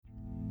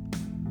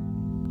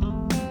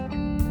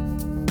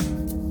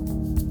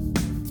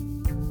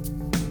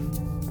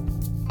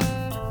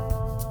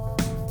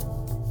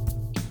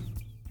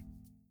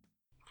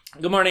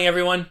Good morning,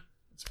 everyone.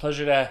 It's a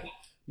pleasure to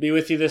be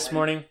with you this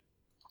morning.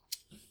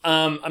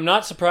 I'm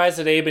not surprised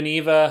that Abe and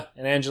Eva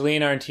and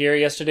Angeline aren't here.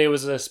 Yesterday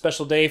was a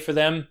special day for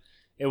them.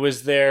 It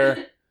was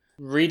their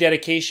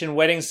rededication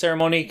wedding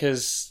ceremony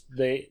because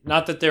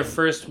not that their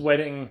first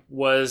wedding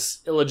was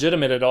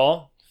illegitimate at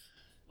all,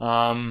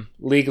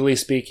 legally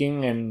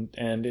speaking,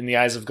 and in the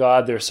eyes of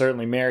God, they're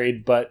certainly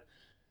married, but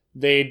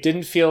they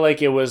didn't feel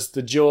like it was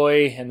the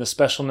joy and the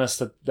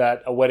specialness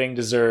that a wedding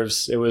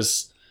deserves.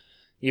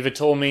 Eva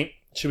told me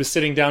she was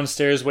sitting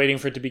downstairs waiting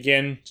for it to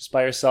begin just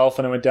by herself,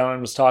 and I went down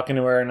and was talking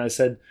to her, and I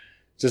said,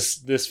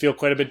 does this feel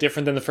quite a bit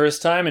different than the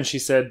first time? And she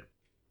said,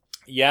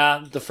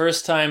 yeah, the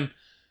first time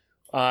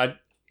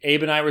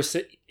Abe and I were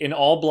in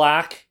all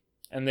black,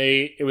 and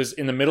it was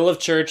in the middle of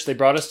church. They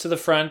brought us to the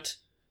front.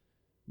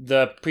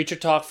 The preacher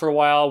talked for a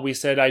while. We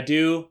said, I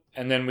do,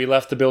 and then we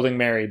left the building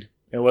married.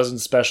 It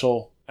wasn't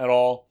special at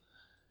all.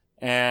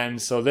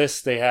 And so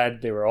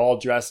they were all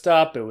dressed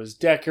up. It was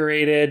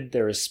decorated.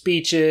 There were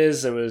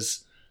speeches. It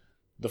was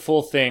the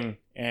full thing.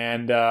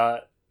 And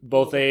the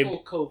full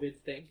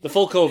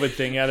COVID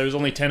thing. Yeah, there was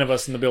only 10 of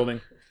us in the building.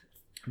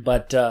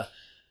 But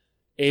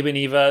Abe and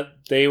Eva,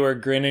 they were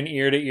grinning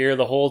ear to ear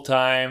the whole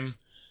time.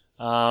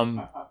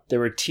 There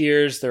were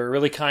tears. There were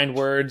really kind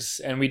words.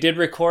 And we did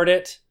record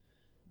it.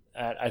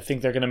 I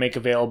think they're going to make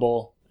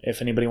available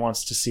if anybody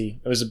wants to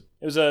see. It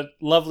was a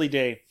lovely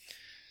day.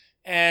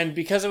 And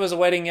because it was a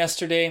wedding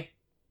yesterday,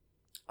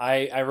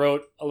 I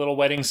wrote a little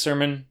wedding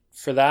sermon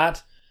for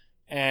that.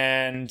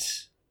 And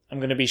I'm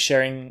going to be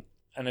sharing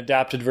an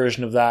adapted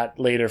version of that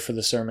later for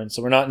the sermon.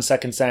 So we're not in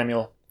 2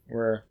 Samuel.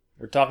 We're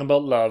talking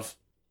about love.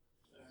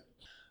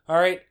 All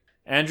right.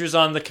 Andrew's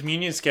on the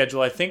communion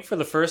schedule, I think for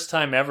the first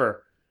time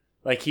ever.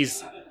 Like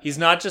he's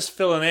not just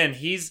filling in.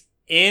 He's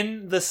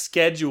in the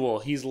schedule.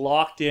 He's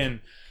locked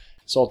in.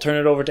 So I'll turn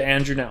it over to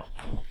Andrew now.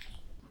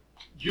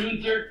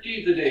 June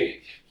 13th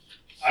today.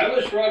 I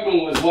was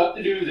struggling with what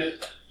to do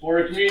for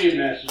a communion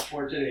message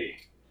for today.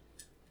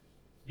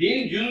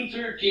 Being June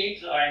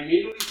 13th, I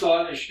immediately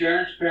thought of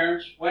Sharon's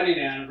parents' wedding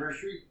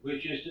anniversary,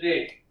 which is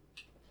today.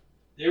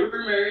 They were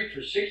married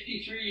for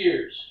 63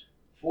 years,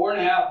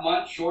 4.5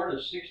 months short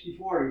of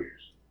 64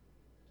 years,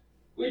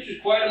 which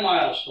is quite a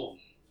milestone.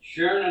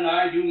 Sharon and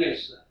I do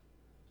miss them.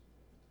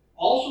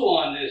 Also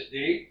on this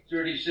date,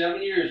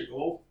 37 years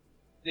ago,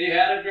 they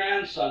had a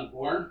grandson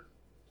born,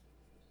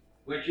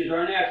 which is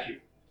our nephew.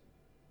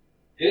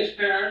 His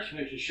parents,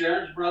 which is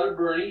Sharon's brother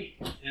Bernie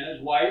and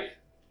his wife,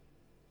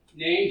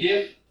 named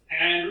him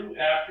Andrew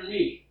after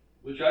me,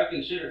 which I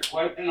consider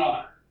quite an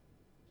honor.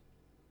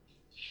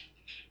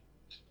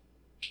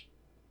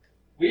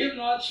 We have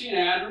not seen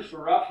Andrew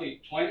for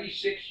roughly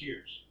 26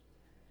 years.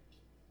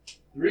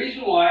 The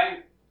reason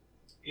why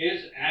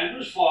is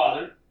Andrew's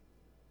father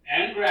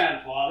and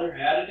grandfather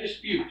had a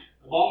dispute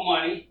about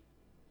money.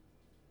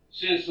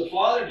 Since the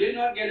father did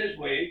not get his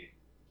way,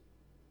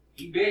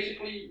 he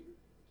basically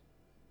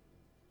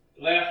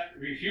left,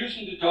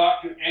 refusing to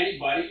talk to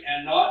anybody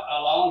and not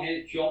allowing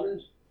his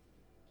children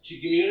to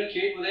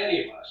communicate with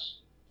any of us.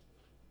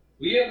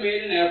 We have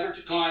made an effort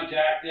to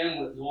contact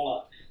them with no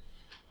luck.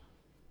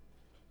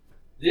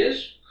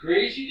 This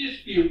crazy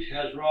dispute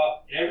has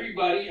robbed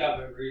everybody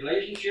of a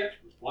relationship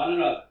with one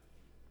another.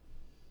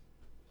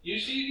 You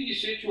see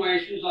these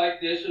situations like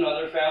this in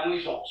other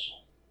families also.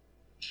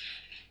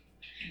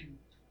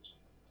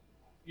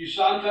 You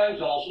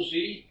sometimes also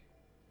see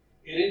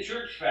it in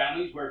church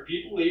families where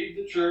people leave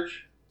the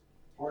church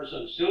for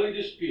some silly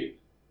dispute.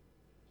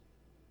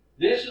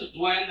 This is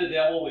when the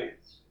devil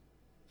wins.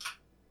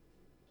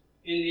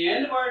 In the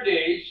end of our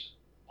days,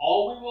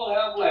 all we will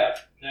have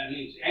left that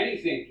means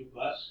anything to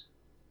us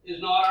is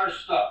not our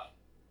stuff,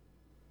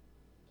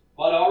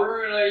 but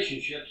our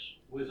relationships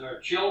with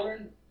our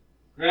children,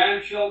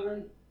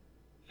 grandchildren,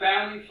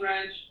 family,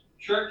 friends,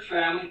 church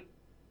family,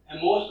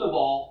 and most of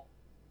all,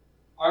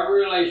 our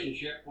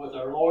relationship with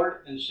our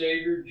Lord and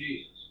Savior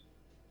Jesus.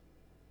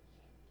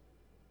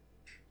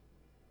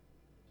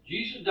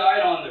 Jesus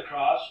died on the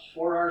cross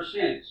for our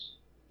sins.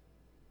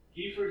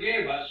 He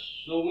forgave us,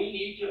 so we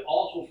need to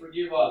also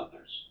forgive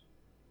others.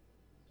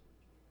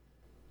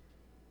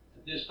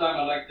 At this time,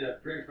 I'd like to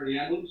pray for the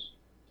emblems.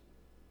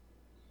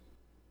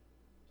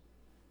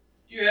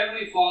 Dear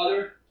Heavenly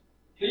Father,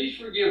 please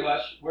forgive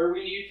us where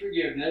we need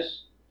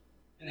forgiveness,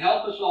 and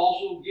help us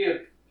also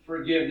give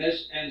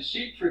forgiveness and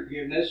seek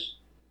forgiveness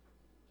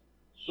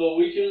so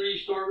we can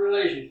restore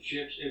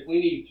relationships if we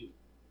need to.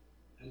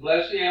 And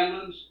bless the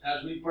emblems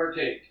as we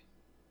partake.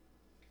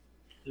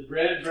 The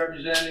bread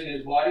representing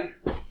his body,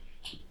 and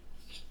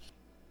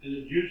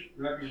the juice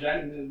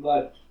representing his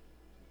blood.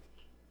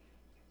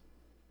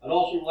 I'd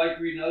also like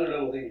to read another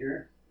little thing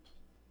here.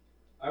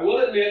 I will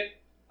admit,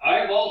 I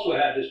have also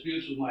had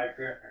disputes with my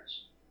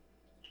parents,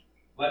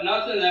 but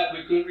nothing that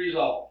we couldn't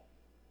resolve.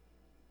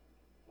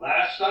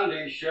 Last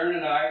Sunday, Sharon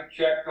and I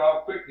checked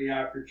off quickly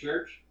after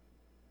church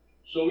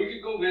so we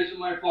could go visit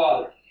my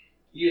father.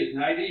 He is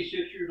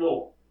 96 years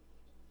old.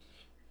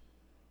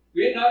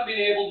 We had not been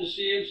able to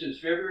see him since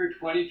February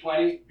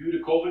 2020 due to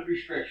COVID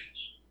restrictions.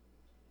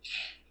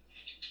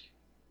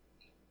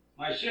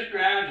 My sister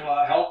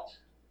Angela helped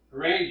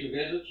arrange the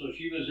visit, so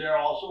she was there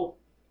also,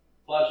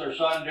 plus her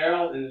son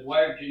Daryl and his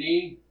wife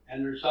Janine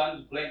and their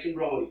sons Blake and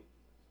Brody.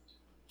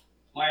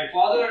 My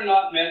father had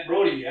not met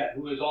Brody yet,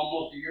 who is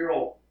almost a year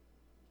old.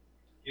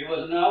 It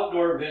was an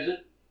outdoor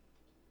visit.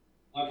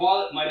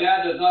 My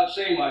dad does not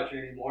say much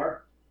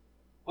anymore,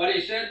 but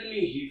he said to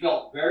me he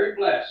felt very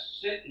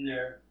blessed sitting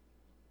there,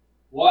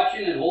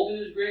 watching and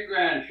holding his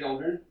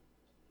great-grandchildren,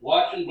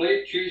 watching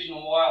Blake chasing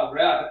a wild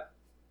rabbit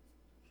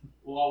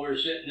while we were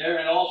sitting there,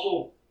 and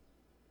also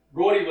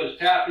Brody was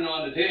tapping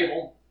on the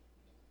table.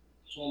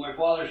 So my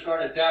father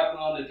started tapping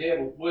on the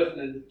table with him,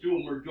 and the two of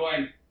them were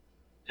joined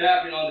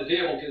tapping on the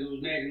table because it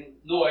was making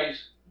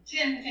noise.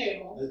 Tin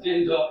table. The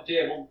tin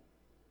table.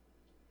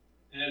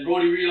 And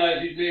Brody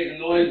realized he's making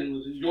noise and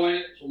was enjoying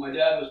it, so my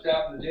dad was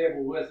tapping the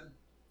table with him.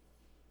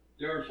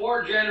 There were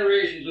 4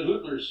 generations of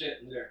hootlers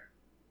sitting there.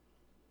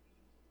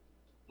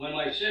 When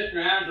my sister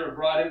Angela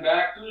brought him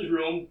back to his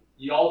room,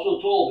 he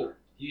also told her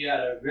he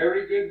had a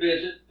very good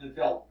visit and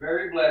felt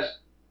very blessed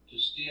to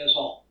see us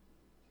all.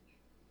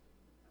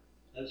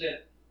 That's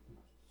it.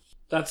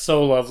 That's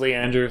so lovely,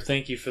 Andrew.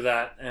 Thank you for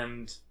that.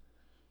 And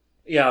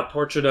yeah, a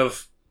portrait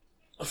of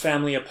a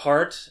family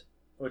apart,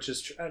 which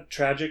is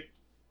tragic,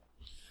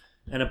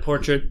 and a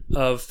portrait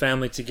of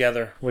family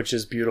together, which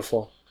is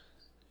beautiful.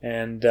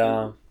 And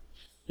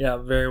yeah,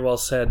 very well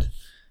said.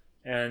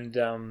 And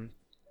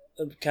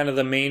kind of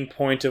the main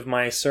point of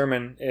my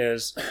sermon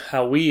is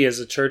how we as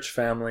a church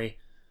family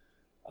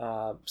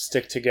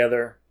stick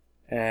together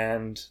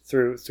and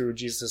through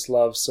Jesus'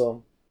 love.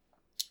 So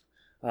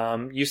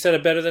you said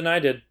it better than I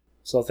did.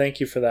 So thank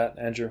you for that,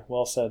 Andrew.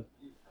 Well said.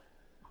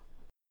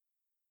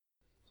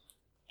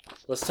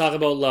 Let's talk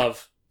about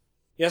love.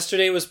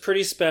 Yesterday was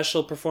pretty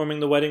special, performing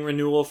the wedding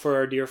renewal for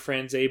our dear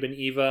friends Abe and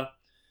Eva.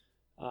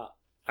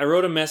 I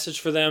wrote a message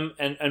for them,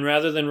 and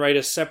rather than write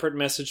a separate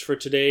message for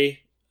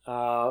today,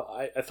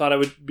 I thought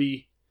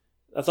the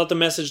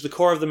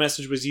core of the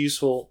message was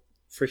useful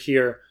for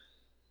here.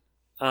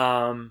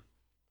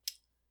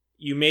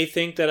 You may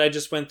think that I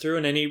just went through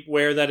and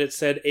anywhere that it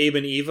said Abe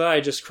and Eva,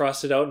 I just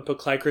crossed it out and put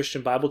Clyde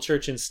Christian Bible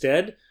Church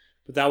instead,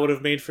 but that would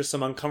have made for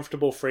some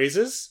uncomfortable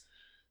phrases.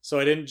 So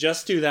I didn't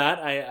just do that.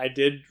 I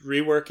did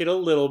rework it a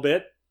little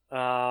bit.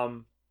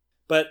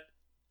 But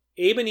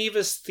Abe and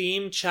Eva's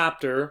theme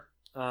chapter,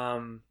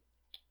 Abe's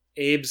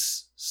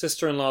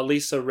sister-in-law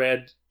Lisa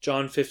read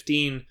John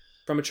 15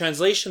 from a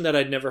translation that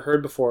I'd never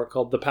heard before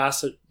called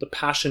the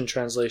Passion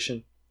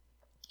Translation.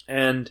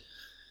 And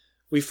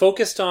we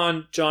focused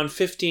on John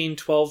 15,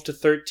 12 to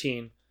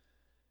 13.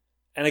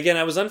 And again,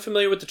 I was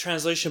unfamiliar with the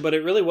translation, but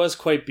it really was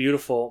quite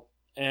beautiful.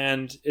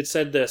 And it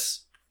said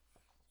this: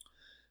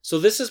 "So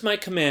this is my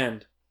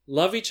command,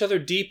 love each other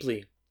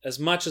deeply, as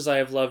much as I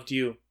have loved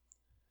you.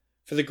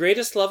 For the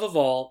greatest love of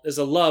all is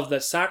a love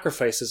that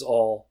sacrifices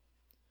all.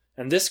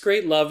 And this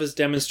great love is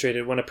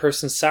demonstrated when a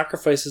person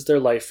sacrifices their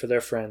life for their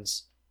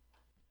friends."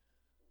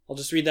 I'll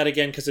just read that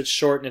again because it's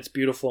short and it's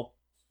beautiful.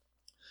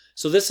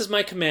 "So this is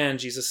my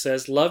command," Jesus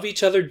says, "love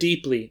each other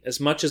deeply,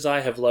 as much as I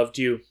have loved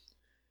you.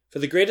 For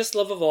the greatest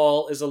love of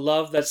all is a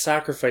love that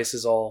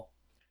sacrifices all.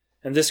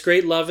 And this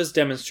great love is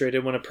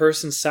demonstrated when a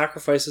person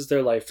sacrifices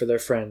their life for their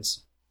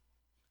friends."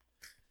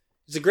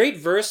 It's a great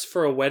verse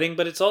for a wedding,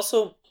 but it's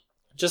also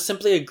just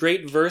simply a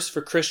great verse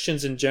for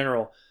Christians in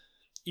general.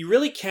 You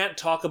really can't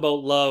talk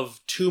about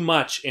love too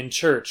much in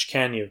church,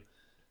 can you?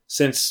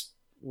 Since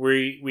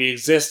we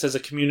exist as a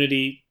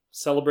community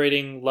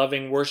celebrating,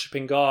 loving,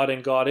 worshiping God,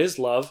 and God is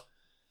love,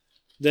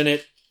 then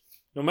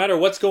no matter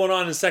what's going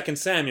on in 2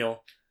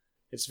 Samuel,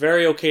 it's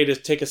very okay to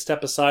take a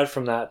step aside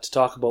from that to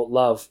talk about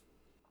love.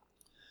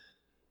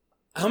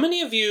 How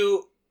many of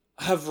you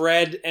have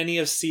read any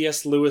of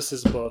C.S.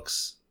 Lewis's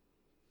books?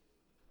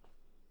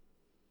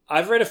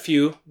 I've read a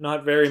few,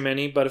 not very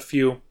many, but a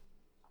few.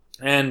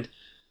 And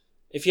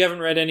if you haven't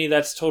read any,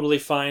 that's totally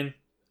fine.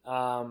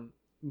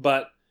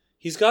 But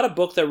he's got a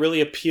book that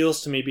really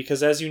appeals to me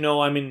because, as you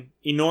know, I'm an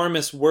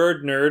enormous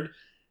word nerd.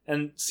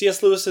 And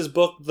C.S. Lewis's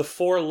book, The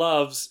Four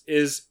Loves,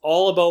 is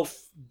all about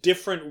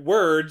different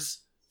words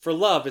for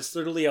love. It's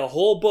literally a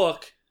whole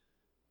book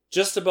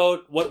just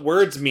about what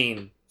words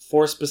mean.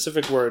 4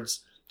 specific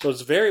words. So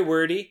it's very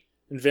wordy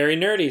and very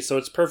nerdy, so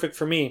it's perfect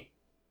for me.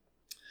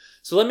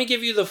 So let me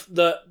give you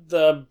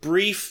the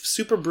brief,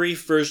 super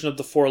brief version of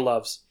the 4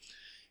 Loves.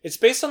 It's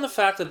based on the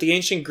fact that the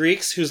ancient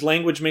Greeks, whose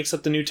language makes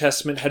up the New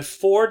Testament, had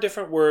 4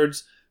 different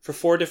words for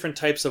 4 different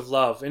types of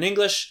love. In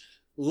English,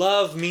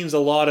 love means a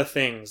lot of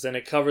things, and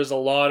it covers a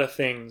lot of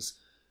things,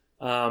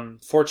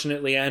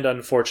 fortunately and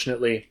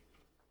unfortunately.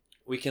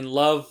 We can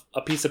love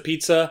a piece of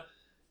pizza,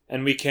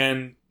 and we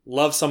can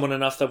love someone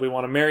enough that we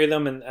want to marry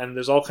them, and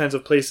there's all kinds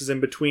of places in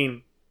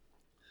between.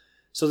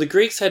 So the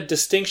Greeks had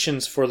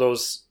distinctions for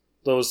those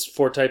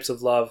 4 types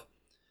of love.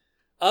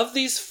 Of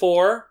these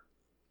 4,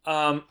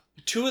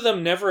 2 of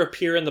them never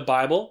appear in the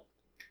Bible.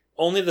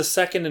 Only the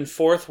 2nd and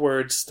 4th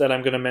words that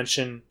I'm going to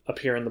mention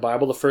appear in the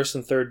Bible. The 1st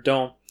and 3rd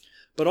don't.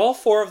 But all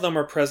 4 of them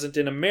are present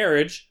in a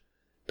marriage,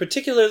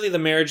 particularly the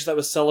marriage that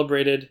was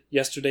celebrated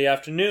yesterday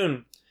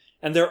afternoon.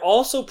 And they're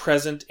also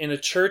present in a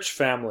church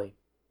family.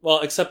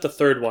 Well, except the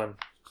third one,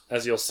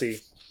 as you'll see.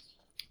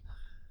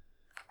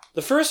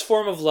 The first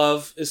form of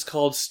love is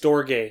called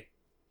storge.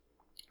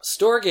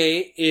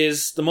 Storge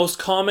is the most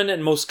common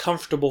and most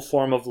comfortable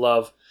form of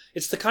love.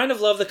 It's the kind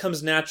of love that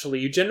comes naturally.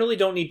 You generally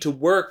don't need to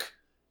work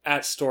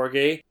at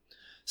storge.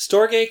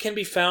 Storge can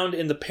be found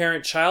in the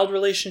parent-child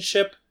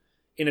relationship,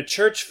 in a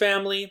church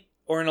family,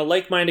 or in a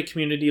like-minded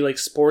community like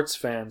sports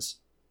fans.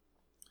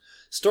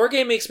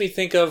 Storge makes me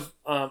think of,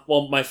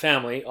 my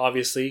family,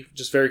 obviously,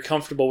 just very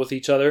comfortable with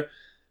each other.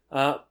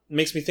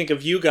 Makes me think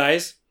of you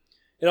guys.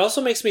 It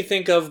also makes me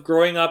think of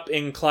growing up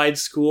in Clyde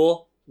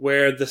School,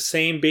 where the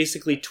same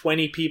basically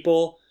 20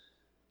 people,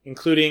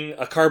 including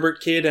a Carbert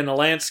kid and a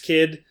Lance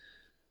kid,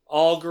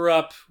 all grew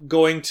up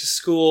going to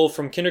school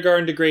from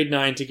kindergarten to grade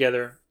 9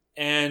 together.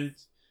 And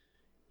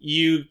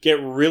you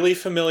get really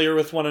familiar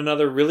with one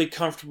another, really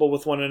comfortable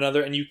with one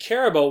another, and you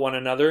care about one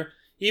another,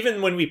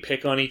 even when we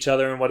pick on each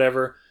other and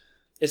whatever.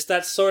 It's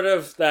that sort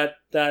of, that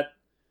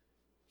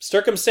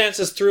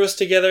circumstances threw us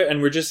together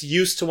and we're just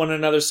used to one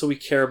another, so we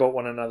care about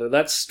one another.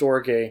 That's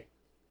storge.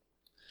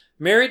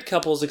 Married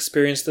couples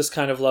experience this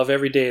kind of love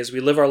every day as we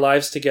live our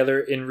lives together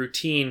in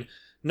routine,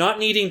 not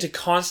needing to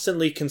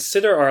constantly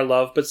consider our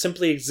love, but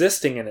simply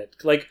existing in it.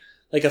 Like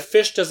a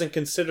fish doesn't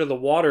consider the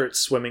water it's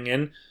swimming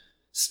in,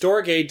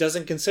 storge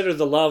doesn't consider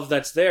the love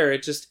that's there.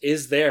 It just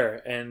is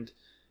there and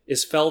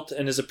is felt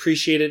and is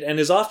appreciated and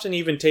is often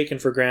even taken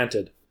for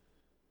granted.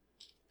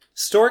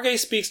 Storge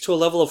speaks to a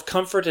level of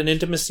comfort and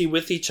intimacy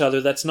with each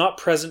other that's not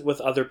present with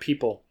other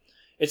people.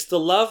 It's the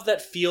love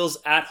that feels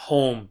at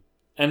home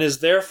and is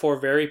therefore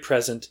very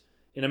present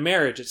in a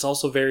marriage. It's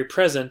also very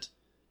present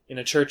in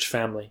a church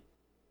family.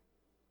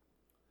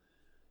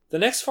 The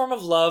next form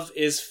of love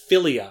is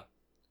philia,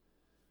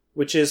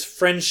 which is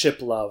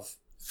friendship love.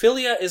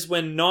 Philia is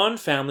when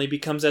non-family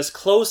becomes as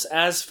close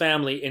as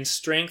family in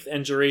strength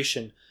and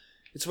duration.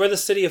 It's where the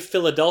city of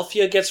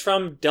Philadelphia gets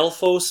from.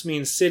 Delphos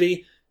means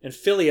city, and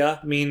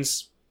philia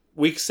means,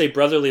 we say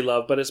brotherly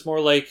love, but it's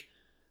more like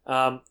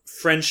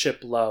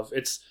friendship love.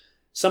 It's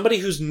somebody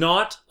who's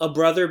not a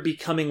brother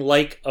becoming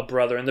like a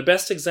brother. And the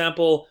best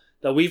example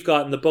that we've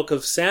got in the book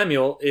of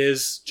Samuel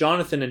is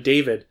Jonathan and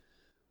David,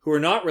 who are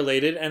not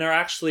related and are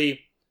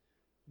actually,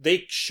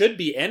 they should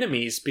be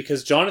enemies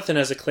because Jonathan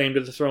has a claim to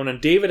the throne and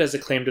David has a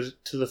claim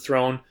to the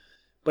throne,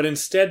 but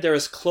instead they're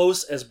as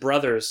close as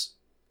brothers.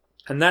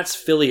 And that's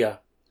philia.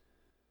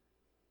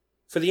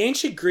 For the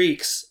ancient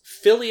Greeks,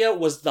 philia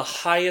was the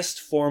highest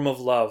form of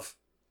love.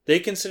 They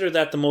considered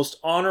that the most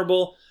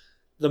honorable,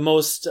 the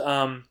most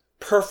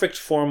perfect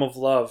form of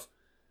love.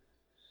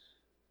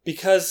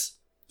 Because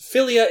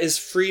philia is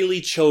freely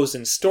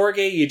chosen.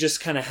 Storge, you just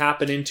kind of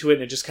happen into it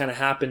and it just kind of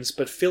happens,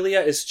 but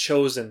philia is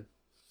chosen.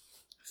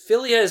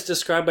 Philia is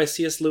described by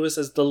C.S. Lewis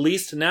as the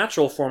least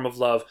natural form of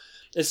love.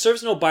 It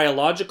serves no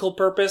biological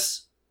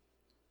purpose,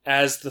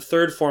 as the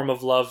third form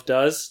of love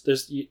does.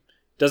 It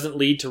doesn't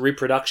lead to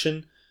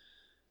reproduction.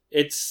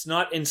 It's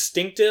not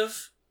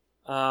instinctive,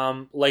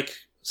 like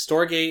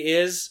storge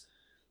is.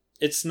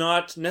 It's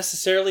not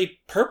necessarily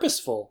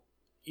purposeful.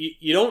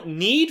 You don't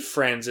need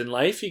friends in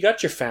life. You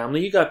got your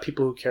family. You got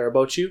people who care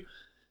about you.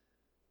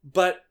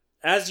 But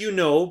as you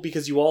know,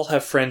 because you all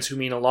have friends who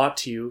mean a lot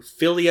to you,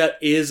 philia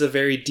is a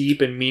very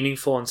deep and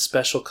meaningful and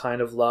special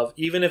kind of love,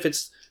 even if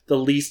it's the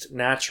least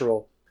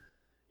natural.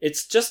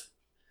 It's just,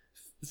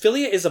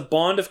 philia is a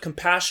bond of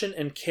compassion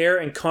and care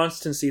and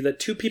constancy that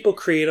two people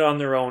create on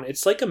their own.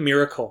 It's like a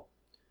miracle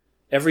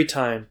every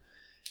time.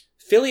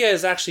 Philia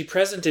is actually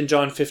present in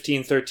John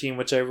 15:13,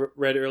 which I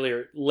read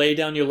earlier. Lay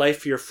down your life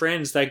for your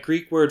friends. That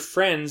Greek word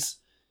friends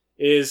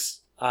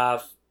is, I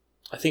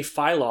think,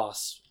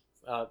 philos,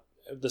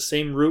 the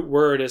same root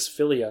word as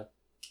philia.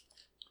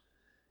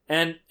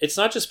 And it's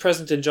not just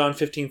present in John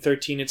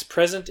 15:13, it's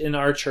present in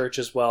our church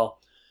as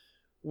well.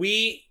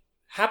 We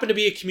happen to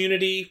be a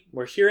community.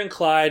 We're here in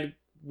Clyde.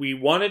 We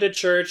wanted a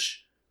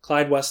church,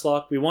 Clyde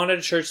Westlock. We wanted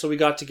a church, so we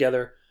got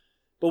together.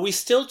 But we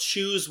still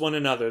choose one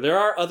another. There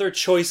are other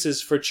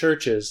choices for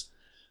churches.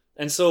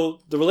 And so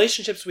the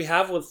relationships we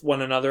have with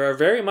one another are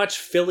very much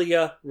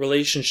philia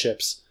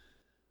relationships.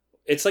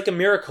 It's like a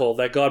miracle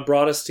that God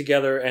brought us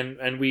together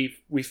and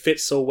we fit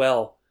so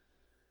well.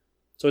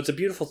 So it's a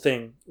beautiful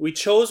thing. We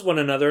chose one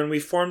another and we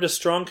formed a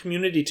strong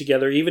community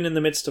together even in the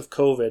midst of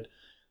COVID.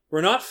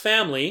 We're not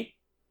family,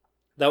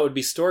 that would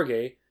be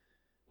storge,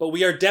 but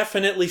we are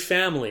definitely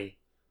family,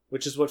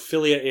 which is what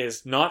philia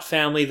is. Not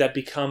family that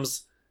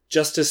becomes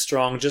just as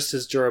strong, just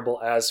as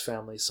durable as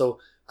family. So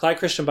Clyde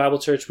Christian Bible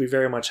Church, we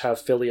very much have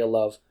philia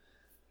love,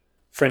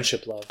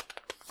 friendship love.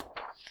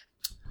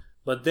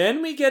 But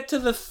then we get to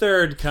the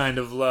third kind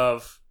of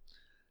love.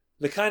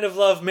 The kind of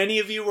love many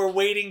of you were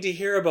waiting to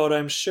hear about,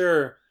 I'm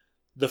sure.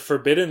 The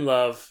forbidden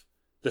love,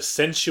 the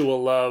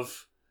sensual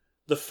love,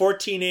 the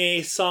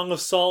 14a Song of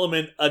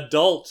Solomon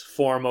adult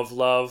form of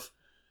love.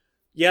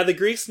 Yeah, the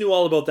Greeks knew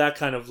all about that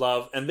kind of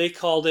love, and they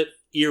called it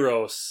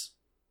eros.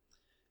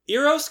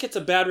 Eros gets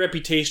a bad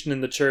reputation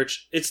in the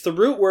church. It's the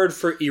root word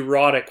for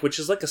erotic, which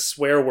is like a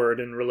swear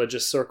word in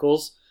religious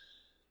circles.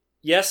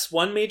 Yes,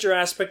 one major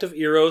aspect of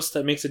Eros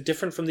that makes it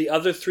different from the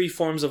other three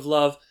forms of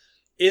love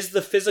is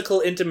the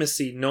physical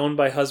intimacy known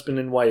by husband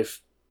and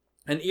wife.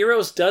 And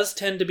Eros does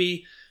tend to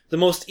be the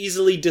most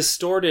easily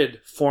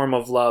distorted form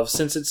of love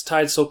since it's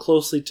tied so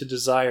closely to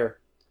desire.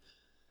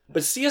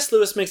 But C.S.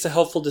 Lewis makes a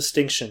helpful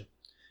distinction.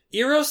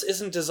 Eros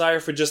isn't desire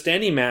for just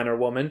any man or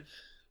woman.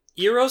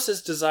 Eros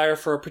is desire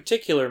for a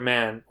particular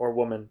man or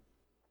woman.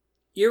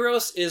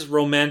 Eros is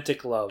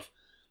romantic love.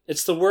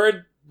 It's the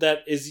word that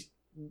is,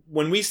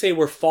 when we say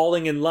we're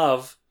falling in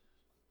love,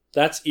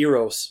 that's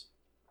Eros,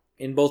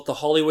 in both the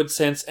Hollywood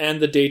sense and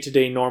the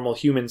day-to-day normal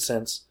human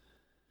sense.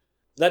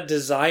 That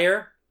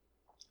desire,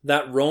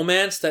 that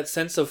romance, that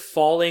sense of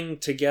falling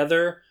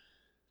together,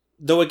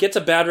 though it gets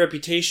a bad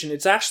reputation,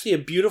 it's actually a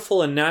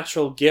beautiful and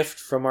natural gift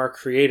from our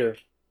Creator.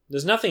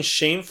 There's nothing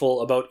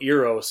shameful about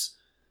Eros,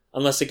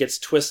 unless it gets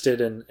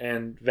twisted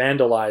and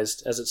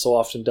vandalized, as it so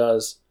often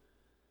does.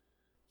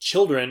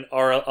 Children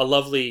are a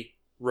lovely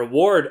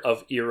reward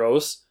of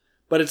Eros,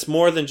 but it's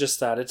more than just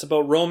that. It's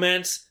about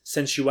romance,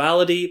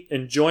 sensuality,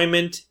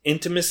 enjoyment,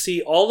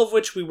 intimacy, all of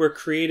which we were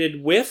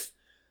created with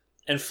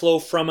and flow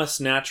from us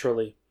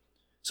naturally.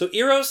 So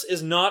Eros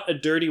is not a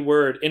dirty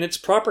word. In its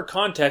proper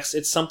context,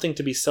 it's something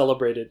to be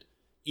celebrated,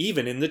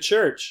 even in the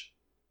church.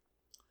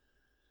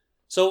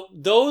 So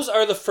those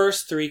are the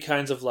first three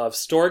kinds of love.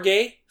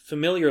 Storge,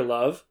 familiar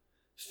love,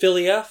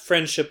 philia,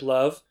 friendship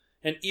love,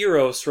 and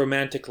Eros,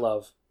 romantic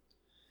love.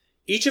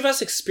 Each of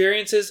us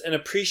experiences and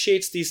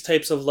appreciates these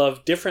types of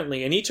love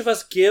differently, and each of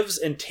us gives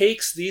and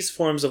takes these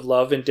forms of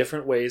love in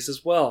different ways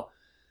as well.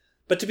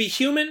 But to be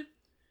human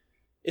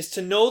is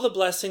to know the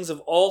blessings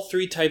of all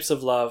three types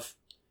of love,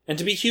 and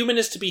to be human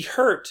is to be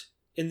hurt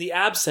in the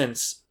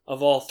absence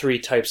of all three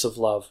types of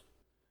love.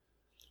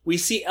 We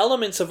see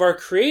elements of our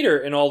Creator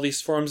in all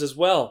these forms as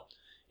well.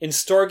 In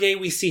Storge,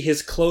 we see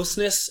His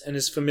closeness and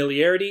His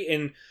familiarity.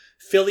 In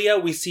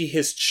Philia, we see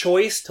His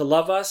choice to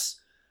love us.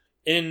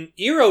 In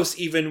Eros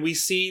even, we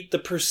see the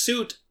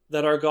pursuit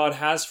that our God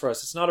has for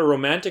us. It's not a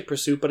romantic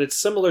pursuit, but it's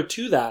similar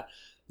to that.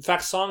 In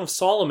fact, Song of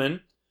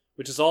Solomon,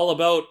 which is all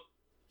about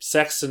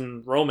sex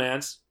and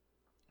romance,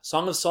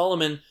 Song of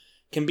Solomon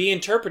can be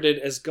interpreted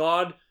as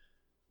God,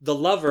 the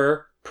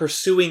lover,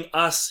 pursuing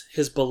us,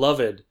 His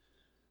beloved.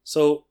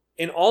 So,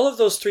 in all of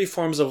those three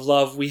forms of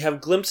love, we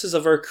have glimpses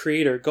of our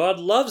Creator. God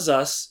loves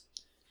us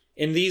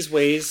in these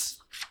ways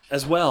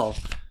as well.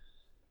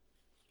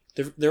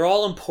 They're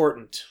all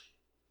important.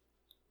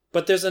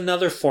 But there's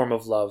another form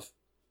of love,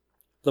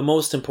 the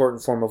most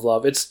important form of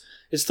love. It's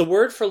the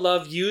word for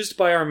love used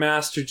by our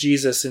Master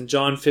Jesus in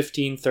John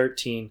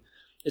 15:13.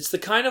 It's the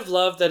kind of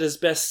love that is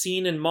best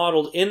seen and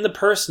modeled in the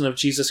person of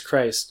Jesus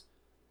Christ.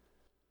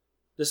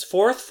 This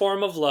fourth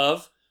form of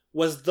love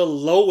was the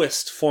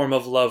lowest form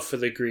of love for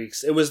the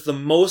Greeks. It was the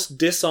most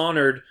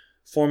dishonored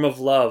form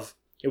of love.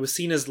 It was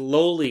seen as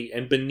lowly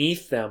and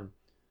beneath them.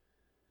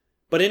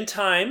 But in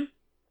time,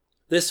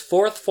 this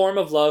fourth form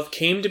of love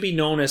came to be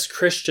known as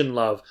Christian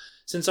love,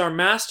 since our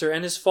Master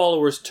and His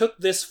followers took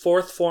this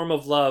fourth form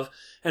of love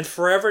and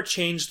forever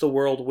changed the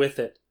world with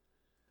it.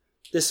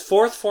 This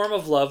fourth form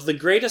of love, the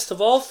greatest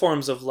of all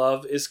forms of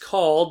love, is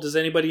called, does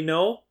anybody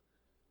know?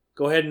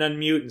 Go ahead and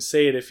unmute and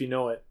say it if you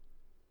know it.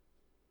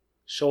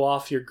 Show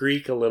off your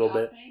Greek a little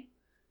bit.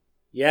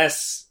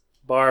 Yes,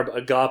 Barb,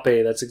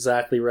 agape, that's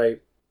exactly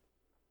right.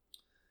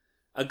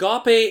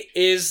 Agape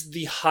is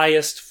the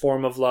highest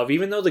form of love,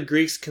 even though the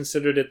Greeks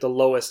considered it the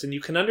lowest, and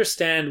you can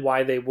understand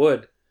why they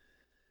would.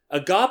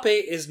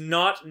 Agape is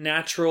not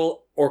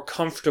natural or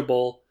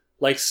comfortable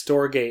like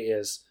Storge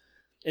is.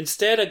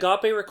 Instead,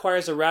 agape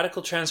requires a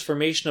radical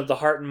transformation of the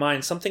heart and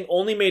mind, something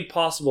only made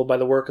possible by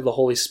the work of the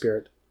Holy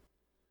Spirit.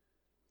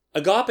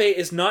 Agape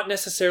is not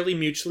necessarily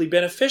mutually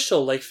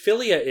beneficial like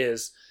philia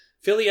is.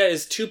 Philia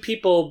is two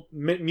people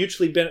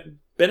mutually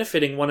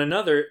benefiting one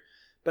another,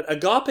 but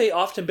agape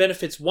often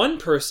benefits one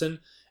person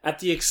at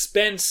the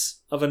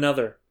expense of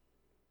another.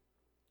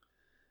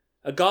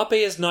 Agape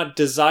is not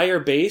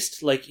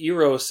desire-based like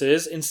Eros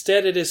is.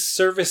 Instead, it is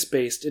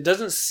service-based. It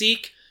doesn't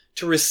seek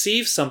to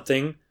receive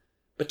something,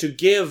 but to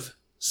give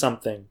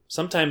something,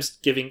 sometimes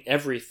giving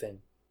everything.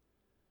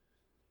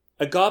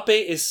 Agape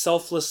is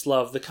selfless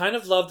love, the kind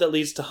of love that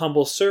leads to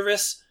humble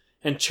service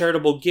and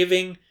charitable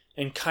giving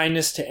and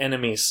kindness to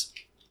enemies.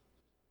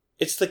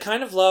 It's the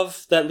kind of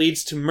love that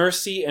leads to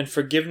mercy and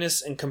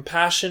forgiveness and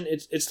compassion.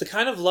 It's the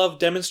kind of love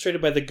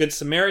demonstrated by the Good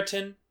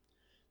Samaritan,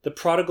 the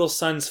prodigal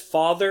son's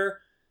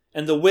father,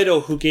 and the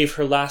widow who gave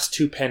her last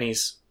 2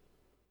 pennies.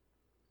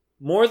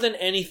 More than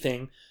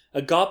anything,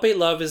 agape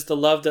love is the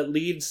love that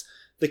leads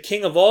the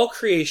King of all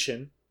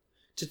creation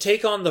to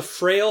take on the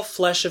frail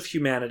flesh of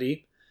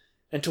humanity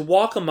and to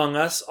walk among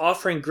us,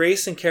 offering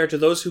grace and care to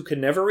those who can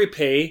never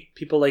repay,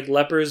 people like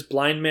lepers,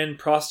 blind men,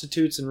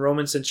 prostitutes, and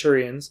Roman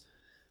centurions.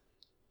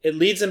 It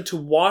leads him to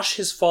wash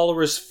his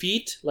followers'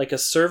 feet like a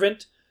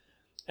servant,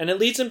 and it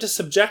leads him to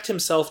subject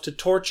himself to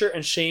torture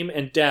and shame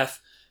and death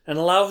and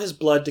allow his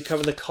blood to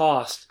cover the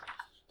cost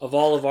of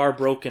all of our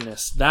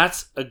brokenness.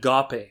 That's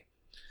agape.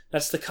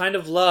 That's the kind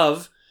of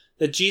love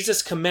that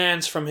Jesus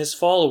commands from his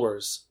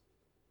followers.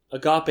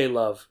 Agape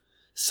love.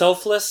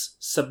 selfless,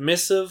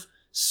 submissive,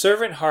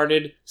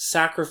 servant-hearted,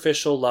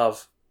 sacrificial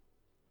love.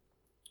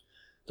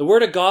 The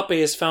word agape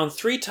is found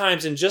 3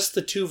 times in just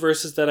the 2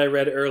 verses that I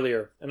read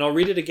earlier, and I'll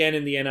read it again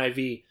in the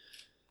NIV.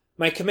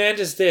 My command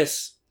is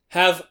this: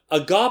 have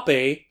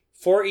agape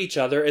for each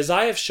other as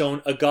I have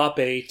shown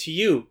agape to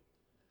you.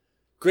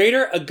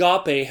 Greater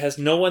agape has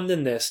no one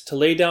than this, to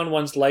lay down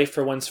one's life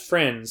for one's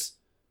friends,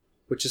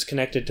 which is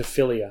connected to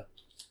philia.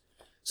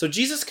 So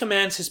Jesus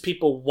commands his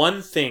people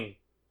one thing,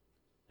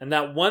 and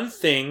that one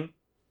thing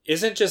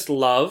isn't just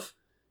love,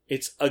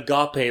 it's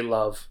agape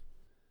love.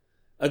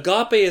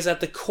 Agape is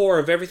at the core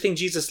of everything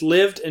Jesus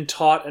lived and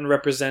taught and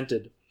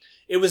represented.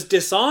 It was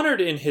dishonored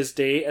in his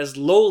day as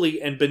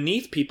lowly and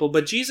beneath people,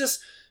 but Jesus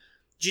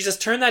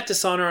turned that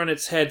dishonor on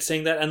its head,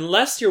 saying that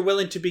unless you're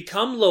willing to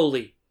become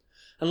lowly,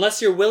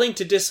 unless you're willing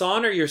to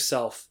dishonor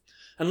yourself,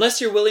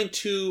 unless you're willing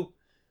to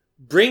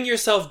bring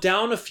yourself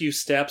down a few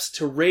steps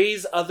to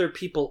raise other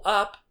people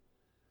up,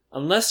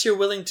 unless you're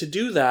willing to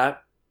do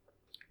that,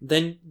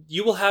 then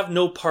you will have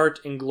no part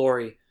in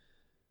glory.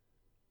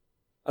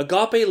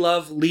 Agape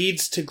love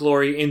leads to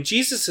glory. In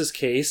Jesus'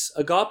 case,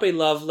 agape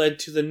love led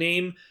to the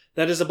name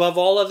that is above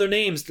all other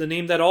names, the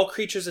name that all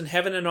creatures in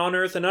heaven and on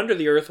earth and under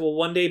the earth will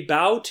one day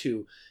bow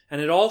to,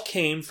 and it all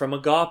came from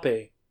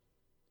agape.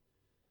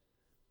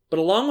 But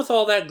along with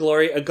all that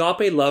glory,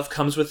 agape love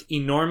comes with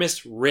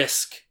enormous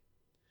risk.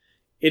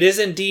 It is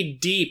indeed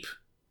deep,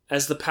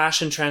 as the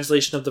Passion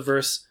translation of the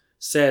verse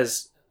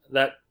says,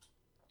 that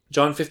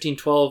John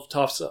 15:12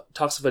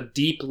 talks of a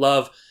deep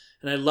love,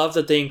 and I love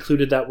that they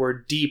included that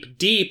word deep.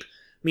 Deep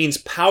means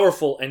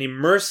powerful and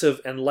immersive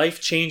and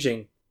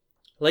life-changing,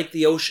 like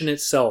the ocean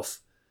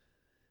itself.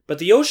 But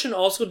the ocean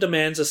also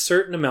demands a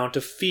certain amount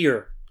of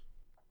fear.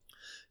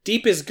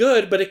 Deep is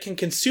good, but it can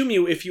consume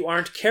you if you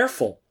aren't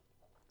careful,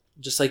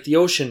 just like the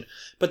ocean.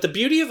 But the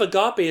beauty of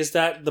agape is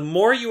that the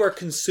more you are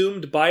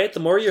consumed by it, the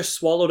more you're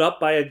swallowed up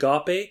by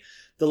agape,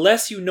 the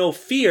less you know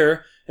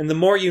fear, and the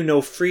more you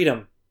know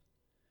freedom.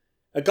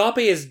 Agape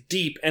is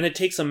deep, and it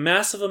takes a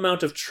massive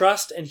amount of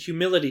trust and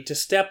humility to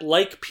step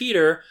like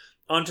Peter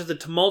onto the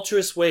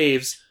tumultuous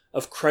waves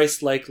of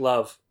Christ-like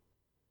love.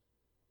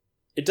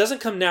 It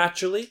doesn't come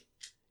naturally,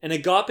 and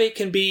agape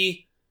can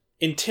be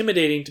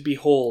intimidating to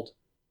behold.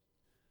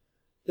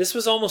 This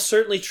was almost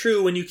certainly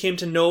true when you came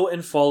to know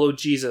and follow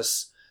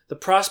Jesus. The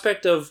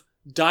prospect of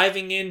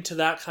diving into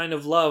that kind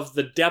of love,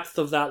 the depth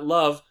of that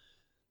love,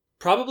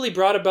 probably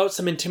brought about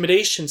some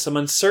intimidation, some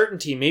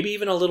uncertainty, maybe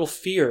even a little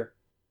fear.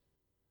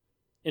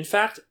 In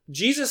fact,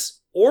 Jesus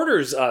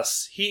orders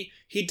us. He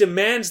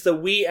demands that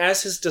we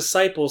as his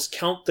disciples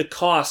count the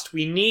cost.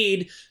 We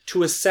need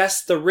to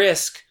assess the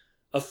risk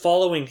of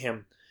following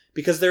him,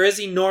 because there is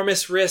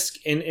enormous risk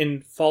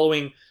in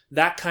following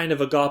that kind of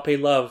agape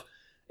love.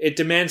 It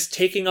demands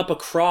taking up a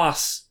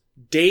cross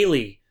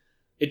daily.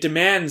 It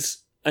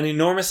demands an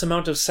enormous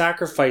amount of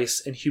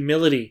sacrifice and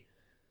humility.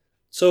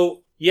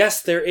 So,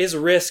 yes, there is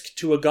risk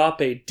to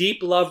agape.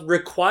 Deep love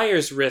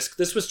requires risk.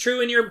 This was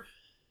true in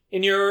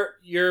your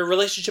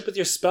relationship with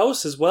your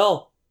spouse as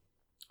well.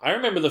 I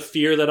remember the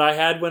fear that I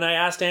had when I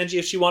asked Angie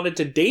if she wanted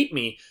to date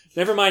me,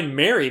 never mind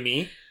marry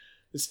me.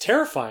 It's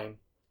terrifying.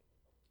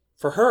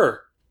 For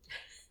her.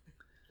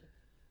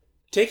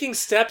 Taking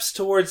steps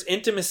towards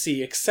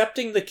intimacy,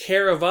 accepting the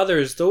care of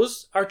others,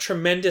 those are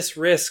tremendous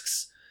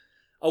risks.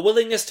 A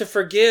willingness to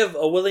forgive,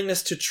 a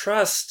willingness to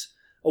trust,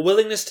 a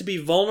willingness to be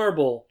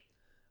vulnerable,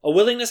 a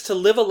willingness to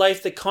live a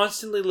life that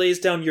constantly lays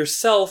down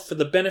yourself for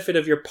the benefit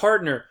of your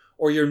partner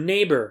or your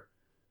neighbor.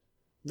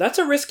 That's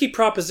a risky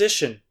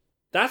proposition.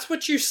 That's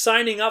what you're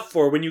signing up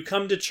for when you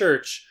come to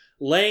church,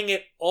 laying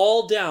it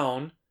all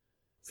down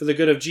for the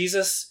good of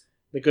Jesus,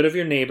 the good of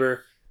your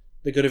neighbor,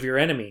 the good of your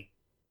enemy.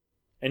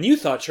 And you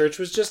thought church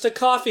was just a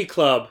coffee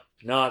club.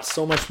 No, it's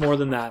so much more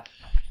than that.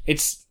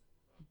 It's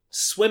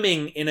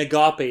swimming in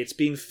agape. It's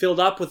being filled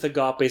up with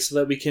agape so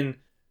that we can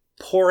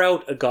pour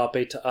out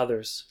agape to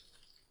others.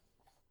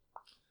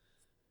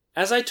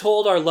 As I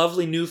told our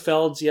lovely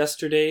Newfelds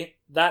yesterday,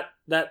 that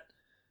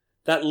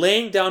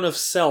laying down of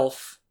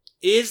self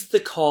is the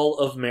call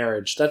of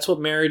marriage. That's what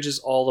marriage is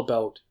all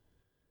about.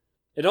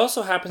 It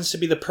also happens to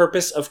be the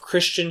purpose of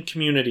Christian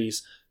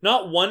communities.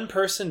 Not one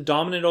person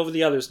dominant over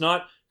the others,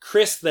 not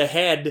Chris the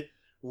head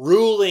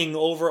ruling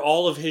over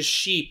all of his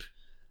sheep.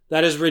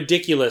 That is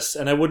ridiculous,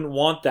 and I wouldn't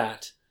want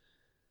that.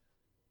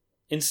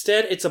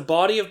 Instead, it's a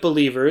body of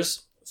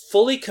believers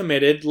fully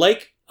committed,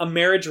 like a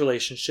marriage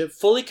relationship,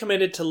 fully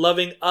committed to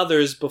loving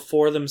others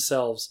before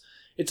themselves.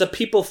 It's a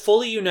people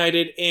fully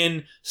united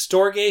in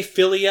storge,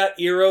 philia,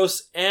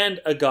 eros,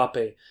 and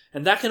agape.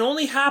 And that can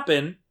only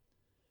happen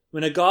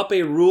when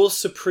agape rules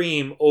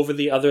supreme over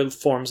the other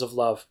forms of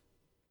love.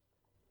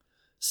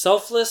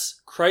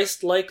 Selfless,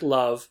 Christ-like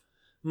love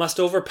must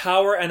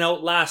overpower and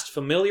outlast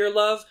familiar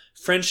love,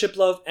 friendship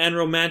love, and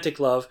romantic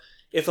love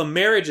if a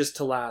marriage is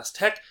to last.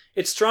 Heck,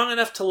 it's strong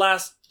enough to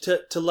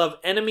love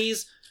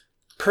enemies,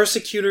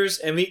 persecutors,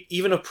 and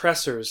even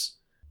oppressors.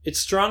 It's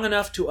strong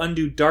enough to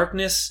undo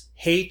darkness,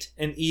 hate,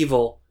 and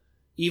evil,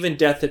 even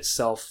death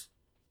itself.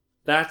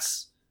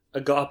 That's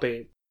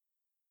agape.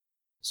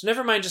 So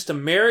never mind just a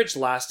marriage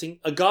lasting,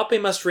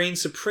 agape must reign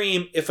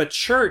supreme if a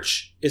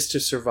church is to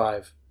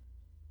survive.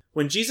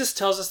 When Jesus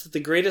tells us that the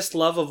greatest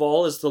love of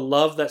all is the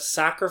love that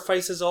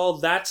sacrifices all,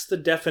 that's the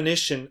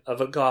definition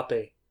of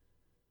agape.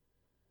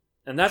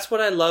 And that's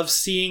what I love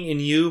seeing in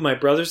you, my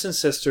brothers and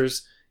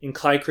sisters, in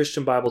Clyde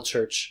Christian Bible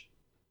Church.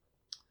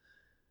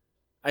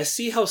 I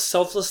see how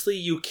selflessly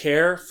you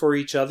care for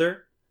each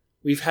other.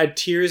 We've had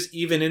tears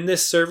even in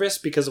this service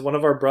because one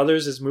of our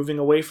brothers is moving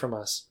away from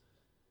us.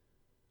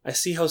 I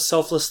see how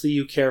selflessly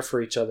you care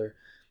for each other.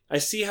 I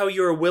see how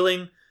you are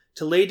willing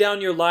to lay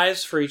down your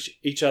lives for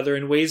each other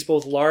in ways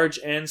both large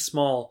and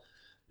small,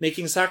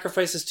 making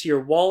sacrifices to your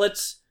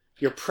wallets,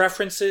 your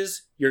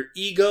preferences, your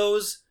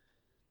egos,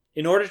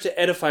 in order to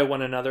edify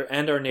one another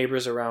and our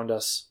neighbors around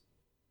us.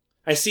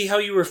 I see how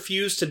you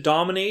refuse to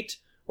dominate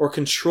or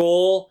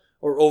control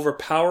or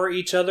overpower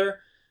each other,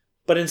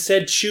 but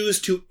instead choose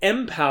to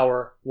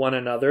empower one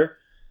another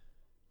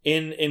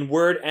in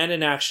word and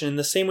in action in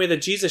the same way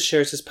that Jesus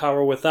shares his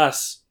power with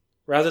us.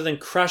 Rather than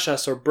crush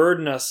us or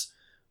burden us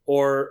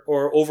or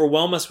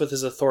overwhelm us with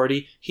his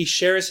authority, he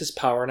shares his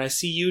power, and I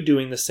see you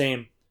doing the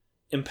same,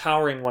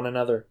 empowering one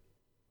another.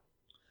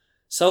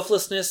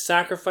 Selflessness,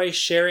 sacrifice,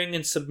 sharing,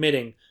 and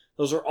submitting.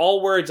 Those are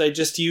all words I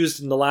just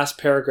used in the last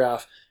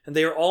paragraph, and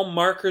they are all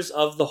markers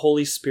of the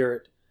Holy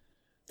Spirit.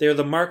 They are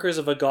the markers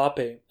of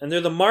agape, and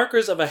they're the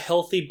markers of a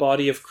healthy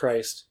body of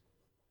Christ.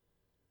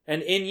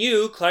 And in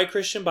you, Clyde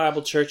Christian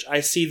Bible Church, I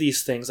see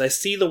these things. I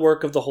see the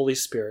work of the Holy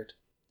Spirit.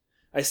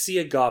 I see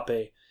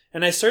agape,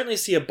 and I certainly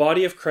see a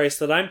body of Christ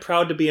that I'm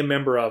proud to be a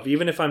member of,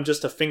 even if I'm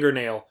just a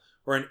fingernail,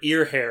 or an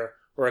ear hair,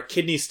 or a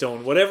kidney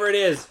stone, whatever it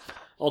is.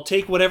 I'll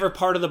take whatever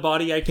part of the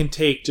body I can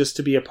take just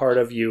to be a part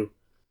of you.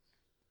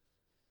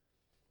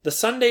 The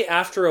Sunday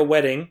after a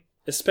wedding,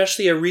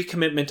 especially a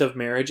recommitment of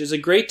marriage, is a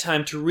great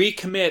time to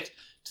recommit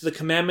to the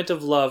commandment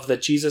of love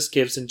that Jesus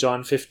gives in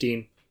John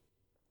 15.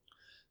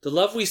 The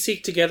love we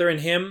seek together in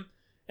him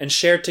and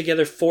share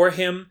together for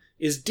him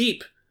is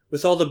deep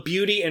with all the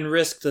beauty and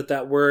risk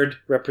that word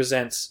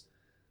represents.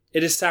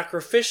 It is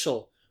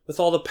sacrificial with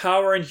all the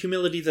power and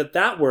humility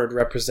that word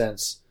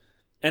represents.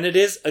 And it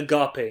is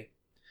agape.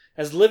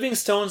 As living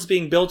stones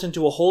being built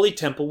into a holy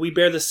temple, we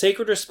bear the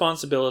sacred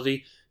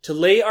responsibility to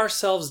lay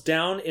ourselves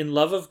down in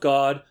love of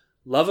God,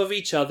 love of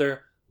each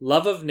other,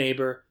 love of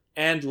neighbor,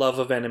 and love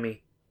of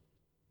enemy.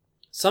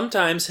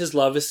 Sometimes his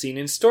love is seen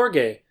in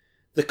storge,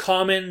 the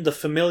common, the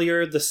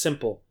familiar, the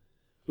simple.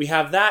 We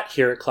have that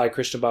here at Clyde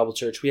Christian Bible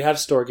Church. We have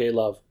storge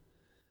love.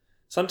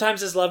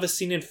 Sometimes his love is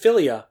seen in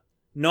philia,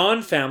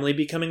 non-family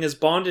becoming as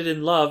bonded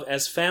in love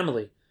as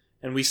family.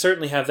 And we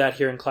certainly have that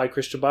here in Clyde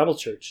Christian Bible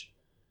Church.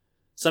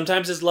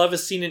 Sometimes his love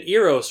is seen in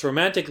eros,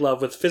 romantic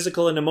love with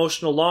physical and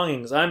emotional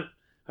longings. I'm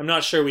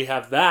not sure we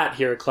have that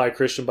here at Clyde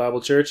Christian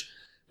Bible Church.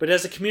 But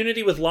as a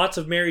community with lots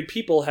of married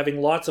people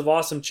having lots of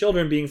awesome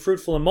children being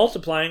fruitful and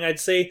multiplying, I'd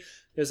say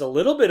there's a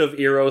little bit of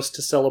eros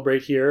to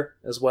celebrate here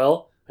as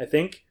well, I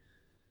think.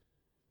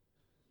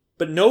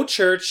 But no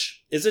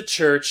church is a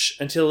church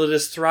until it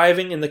is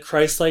thriving in the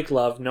Christ-like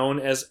love known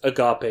as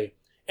agape.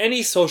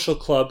 Any social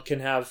club can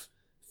have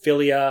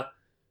philia,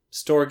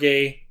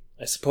 storge,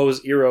 I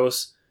suppose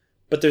eros,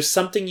 but there's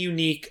something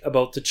unique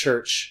about the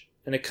church,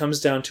 and it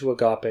comes down to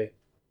agape.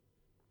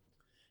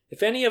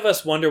 If any of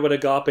us wonder what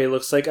agape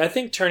looks like, I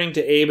think turning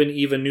to Abe and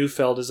Eva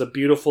Neufeld is a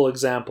beautiful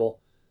example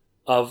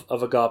of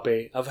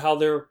agape, of how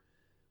they're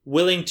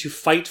willing to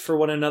fight for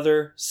one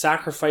another,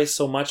 sacrifice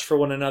so much for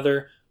one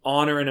another,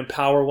 honor and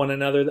empower one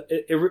another.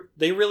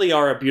 They really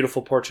are a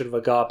beautiful portrait of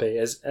agape,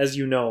 as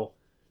you know.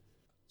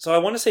 So I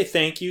want to say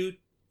thank you,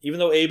 even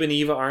though Abe and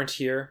Eva aren't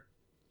here.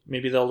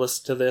 Maybe they'll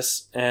listen to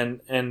this,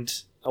 and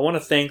I want to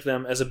thank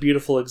them as a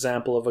beautiful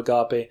example of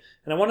agape.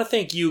 And I want to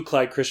thank you,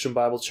 Clyde Christian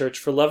Bible Church,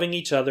 for loving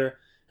each other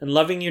and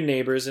loving your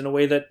neighbors in a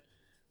way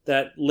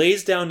that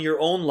lays down your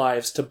own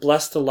lives to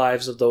bless the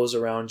lives of those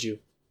around you.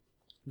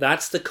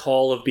 That's the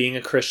call of being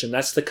a Christian.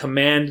 That's the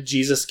command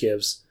Jesus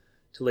gives,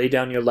 to lay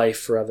down your life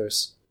for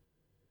others.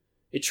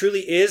 It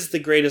truly is the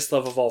greatest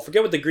love of all.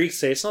 Forget what the Greeks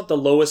say. It's not the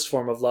lowest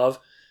form of love.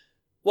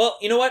 Well,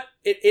 you know what?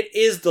 It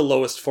is the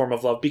lowest form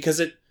of love because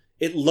it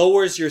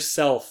lowers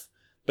yourself.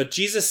 But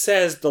Jesus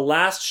says the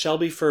last shall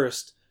be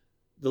first.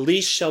 The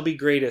least shall be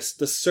greatest.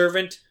 The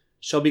servant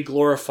shall be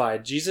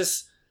glorified.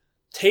 Jesus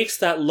takes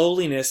that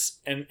lowliness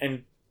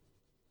and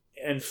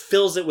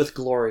fills it with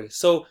glory.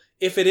 So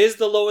if it is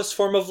the lowest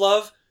form of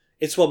love,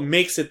 it's what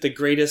makes it the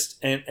greatest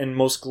and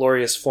most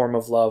glorious form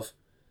of love.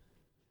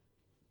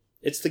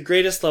 It's the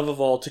greatest love of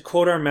all, to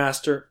quote our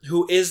Master,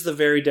 who is the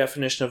very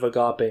definition of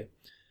agape.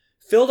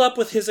 Filled up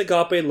with his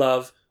agape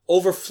love,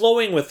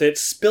 overflowing with it,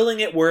 spilling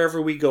it wherever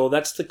we go.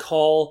 That's the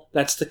call,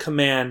 that's the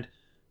command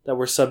that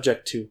we're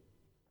subject to.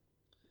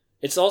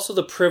 It's also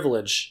the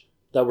privilege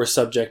that we're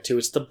subject to.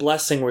 It's the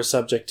blessing we're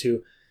subject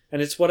to.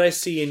 And it's what I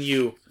see in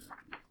you,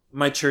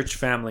 my church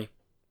family.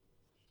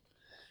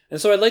 And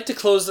so I'd like to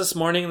close this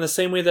morning in the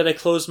same way that I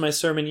closed my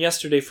sermon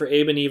yesterday for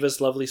Abe and Eva's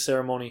lovely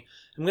ceremony.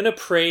 I'm going to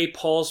pray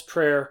Paul's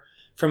prayer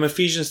from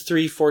Ephesians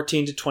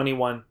 3:14 to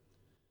 21,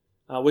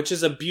 which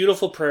is a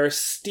beautiful prayer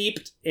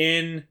steeped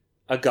in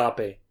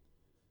agape.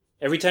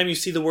 Every time you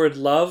see the word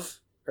love,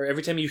 or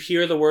every time you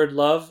hear the word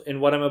love in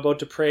what I'm about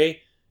to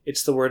pray,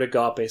 it's the word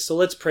agape. So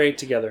let's pray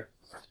together.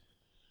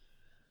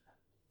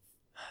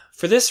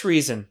 For this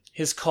reason,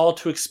 his call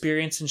to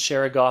experience and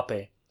share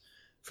agape.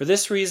 For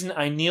this reason,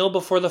 I kneel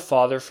before the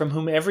Father, from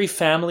whom every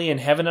family in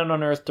heaven and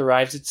on earth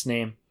derives its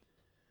name.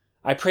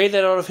 I pray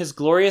that out of his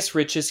glorious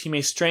riches he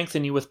may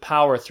strengthen you with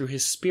power through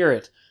his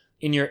Spirit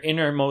in your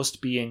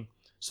innermost being,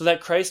 so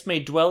that Christ may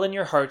dwell in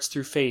your hearts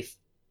through faith.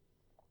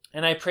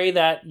 And I pray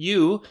that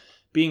you,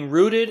 being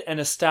rooted and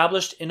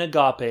established in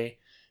agape,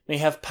 may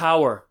have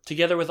power,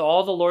 together with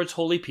all the Lord's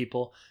holy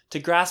people, to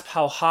grasp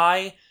how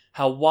high,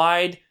 how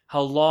wide,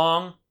 how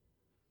long,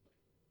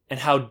 and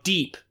how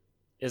deep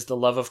is the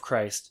love of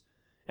Christ,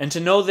 and to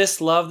know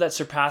this love that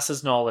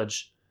surpasses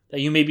knowledge,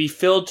 that you may be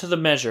filled to the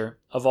measure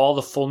of all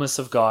the fullness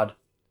of God.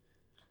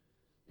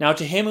 Now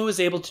to him who is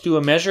able to do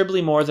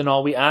immeasurably more than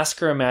all we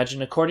ask or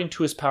imagine, according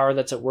to his power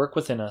that's at work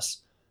within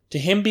us, to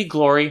him be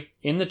glory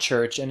in the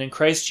church and in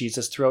Christ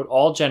Jesus throughout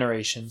all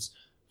generations,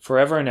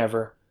 forever and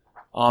ever.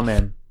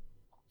 Amen.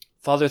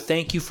 Father,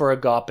 thank you for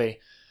agape.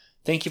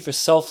 Thank you for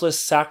selfless,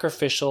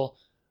 sacrificial,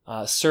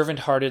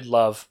 servant-hearted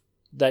love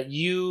that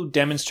you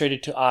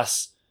demonstrated to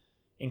us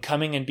in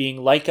coming and being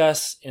like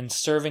us, in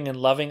serving and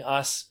loving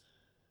us.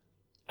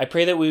 I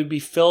pray that we would be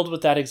filled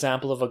with that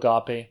example of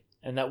agape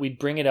and that we'd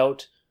bring it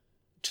out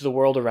to the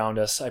world around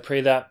us. I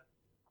pray that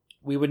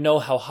we would know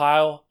how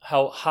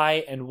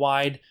high and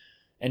wide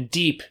and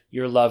deep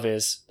your love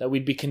is, that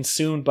we'd be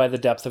consumed by the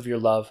depth of your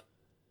love,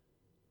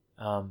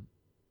 and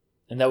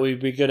that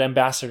we'd be good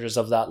ambassadors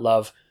of that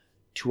love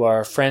to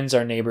our friends,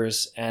 our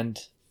neighbors,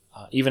 and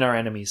even our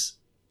enemies.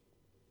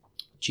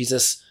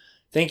 Jesus,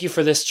 thank you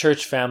for this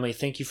church family.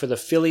 Thank you for the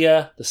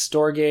philia, the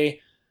storge,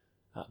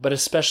 but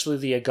especially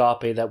the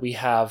agape that we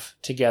have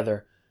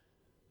together.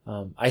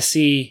 I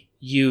see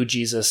you,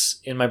 Jesus,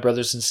 in my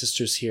brothers and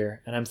sisters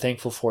here, and I'm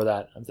thankful for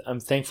that. I'm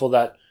thankful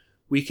that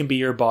we can be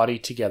your body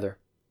together,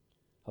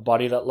 a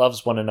body that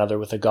loves one another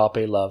with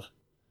agape love.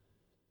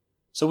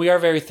 So we are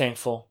very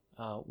thankful.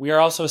 We are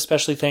also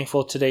especially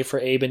thankful today for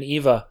Abe and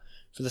Eva,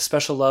 for the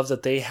special love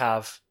that they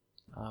have,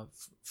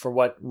 for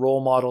what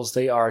role models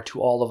they are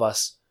to all of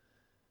us.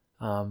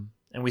 And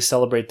we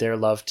celebrate their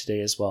love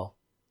today as well.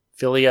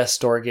 Philia,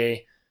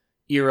 storge,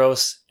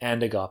 eros,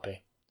 and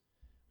agape.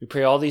 We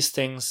pray all these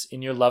things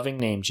in your loving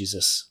name,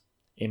 Jesus.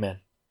 Amen.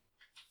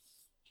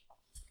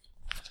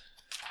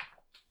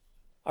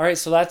 All right,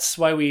 so that's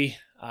why we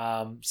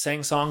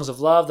sang songs of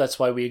love. That's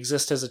why we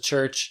exist as a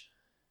church,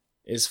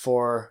 is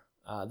for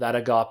that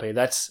agape.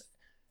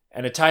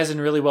 And it ties in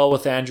really well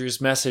with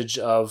Andrew's message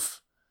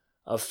of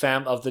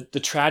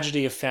the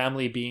tragedy of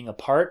family being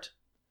apart.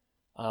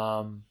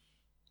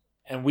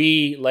 And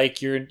we,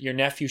 like your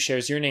nephew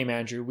shares your name,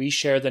 Andrew, we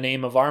share the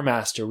name of our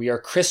master. We are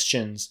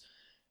Christians.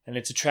 And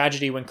it's a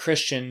tragedy when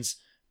Christians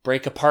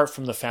break apart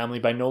from the family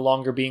by no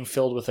longer being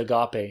filled with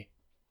agape.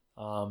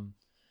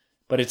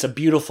 But it's a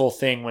beautiful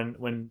thing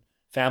when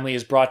family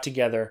is brought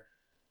together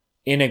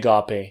in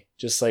agape,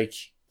 just like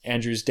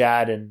Andrew's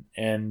dad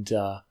and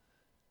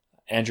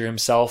Andrew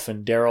himself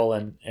and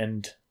Daryl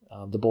and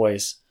the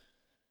boys.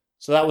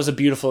 So that was a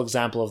beautiful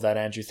example of that,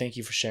 Andrew. Thank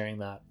you for sharing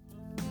that.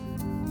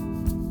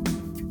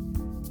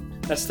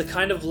 That's the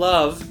kind of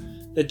love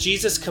that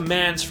Jesus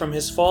commands from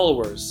his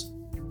followers.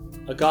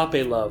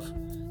 Agape love.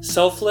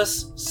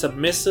 Selfless,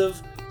 submissive,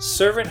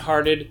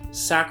 servant-hearted,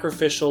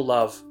 sacrificial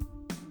love.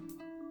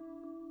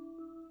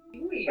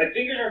 My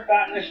fingers are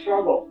fat and I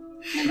struggle.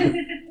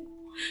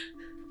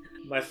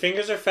 My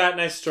fingers are fat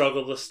and I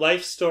struggle. The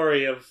life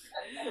story of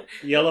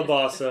Yella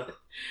Bossa.